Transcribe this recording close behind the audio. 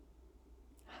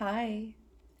Hi,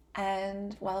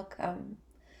 and welcome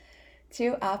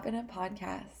to Apana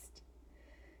Podcast.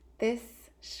 This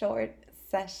short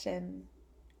session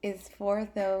is for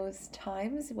those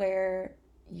times where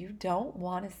you don't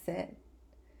want to sit,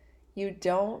 you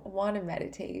don't want to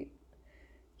meditate,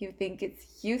 you think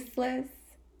it's useless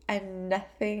and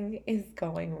nothing is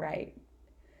going right.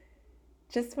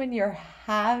 Just when you're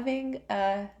having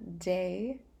a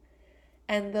day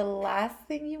and the last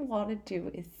thing you want to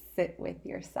do is sit with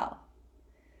yourself.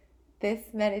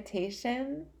 This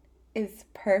meditation is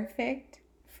perfect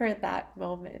for that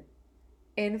moment.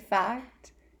 In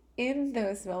fact, in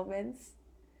those moments,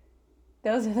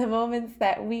 those are the moments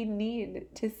that we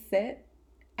need to sit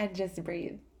and just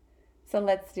breathe. So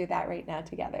let's do that right now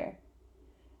together.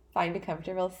 Find a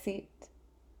comfortable seat,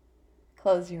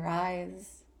 close your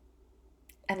eyes,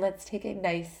 and let's take a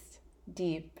nice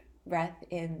deep breath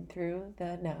in through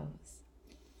the nose.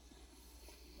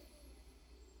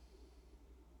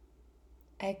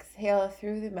 Exhale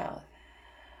through the mouth.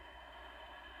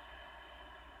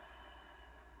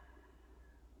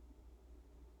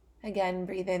 Again,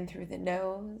 breathe in through the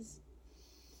nose.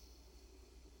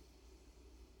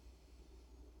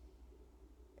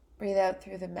 Breathe out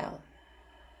through the mouth.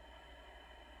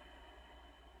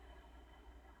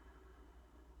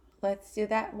 Let's do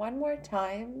that one more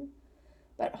time,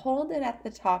 but hold it at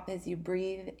the top as you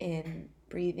breathe in.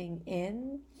 Breathing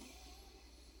in.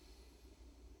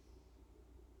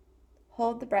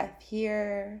 Hold the breath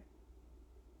here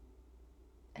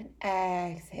and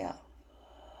exhale.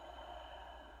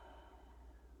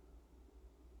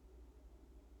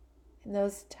 In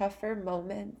those tougher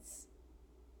moments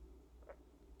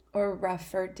or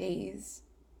rougher days,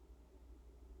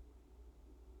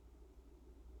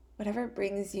 whatever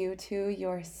brings you to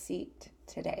your seat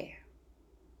today,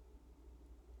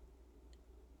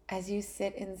 as you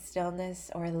sit in stillness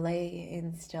or lay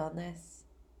in stillness,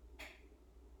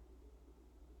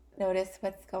 notice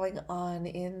what's going on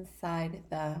inside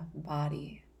the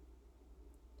body.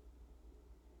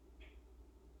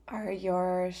 Are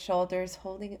your shoulders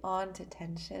holding on to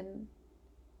tension?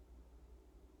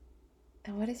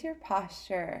 And what does your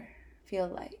posture feel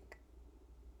like?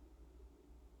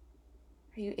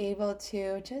 Are you able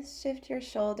to just shift your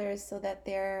shoulders so that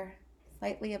they're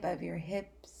slightly above your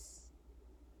hips?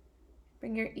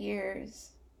 Bring your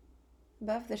ears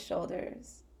above the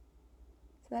shoulders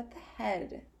so that the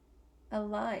head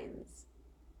aligns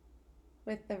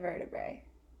with the vertebrae.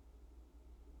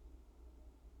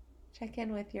 Check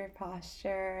in with your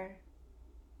posture,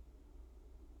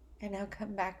 and now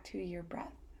come back to your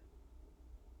breath.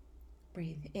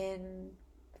 Breathe in,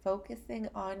 focusing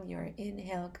on your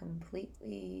inhale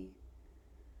completely.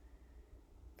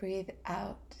 Breathe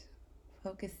out,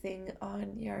 focusing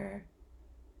on your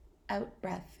out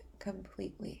breath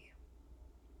completely.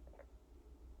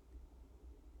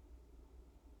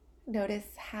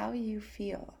 Notice how you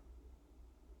feel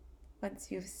once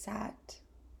you've sat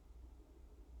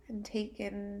and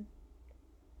taken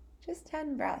just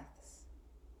 10 breaths.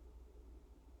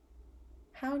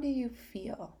 How do you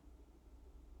feel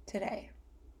today?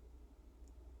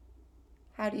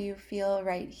 How do you feel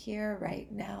right here,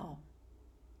 right now?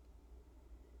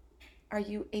 Are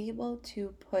you able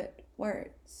to put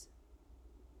words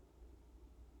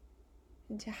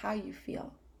into how you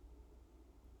feel?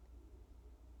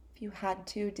 If you had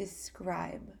to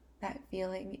describe that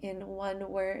feeling in one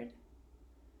word,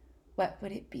 what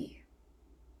would it be?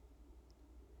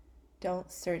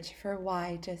 Don't search for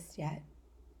why just yet.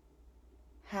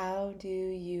 How do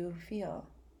you feel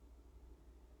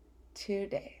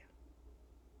today?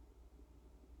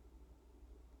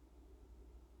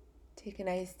 Take a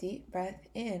nice deep breath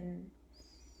in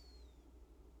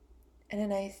and a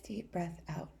nice deep breath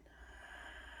out.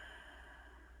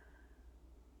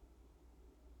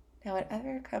 Now,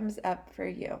 whatever comes up for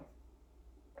you,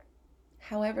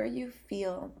 however you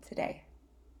feel today,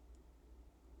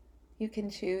 you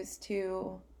can choose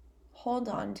to hold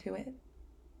on to it,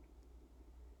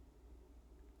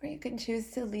 or you can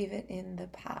choose to leave it in the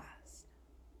past.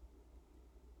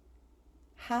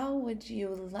 How would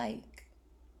you like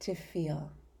to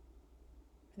feel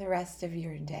for the rest of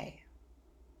your day?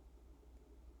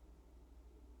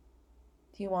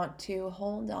 Do you want to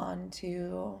hold on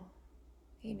to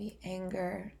maybe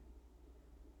anger,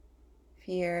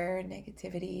 fear,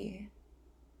 negativity?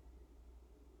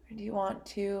 Or do you want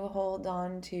to hold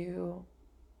on to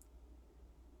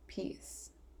peace,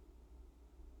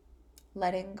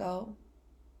 letting go?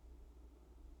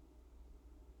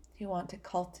 Do you want to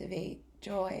cultivate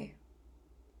joy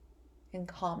and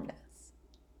calmness?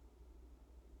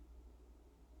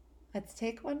 Let's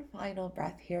take one final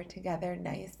breath here together,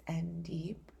 nice and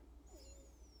deep.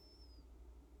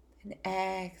 And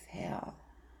exhale.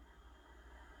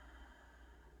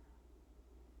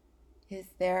 Is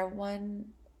there one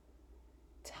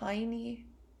tiny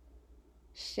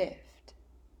shift,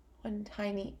 one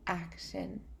tiny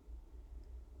action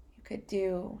you could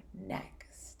do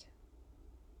next?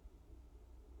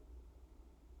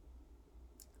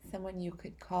 Someone you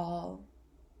could call,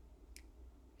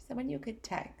 someone you could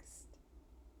text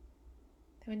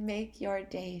that would make your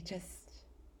day just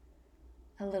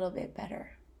a little bit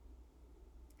better.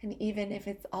 And even if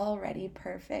it's already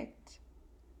perfect,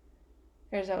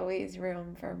 there's always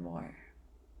room for more.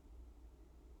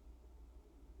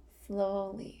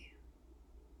 Slowly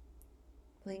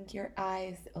blink your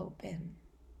eyes open.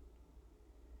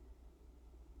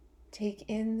 Take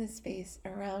in the space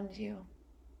around you,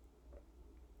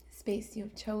 the space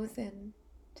you've chosen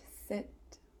to sit.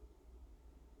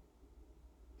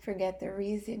 Forget the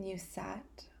reason you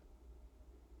sat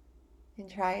and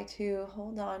try to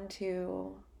hold on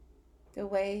to the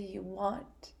way you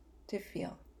want to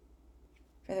feel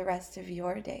for the rest of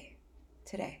your day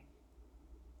today.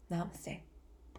 Namaste.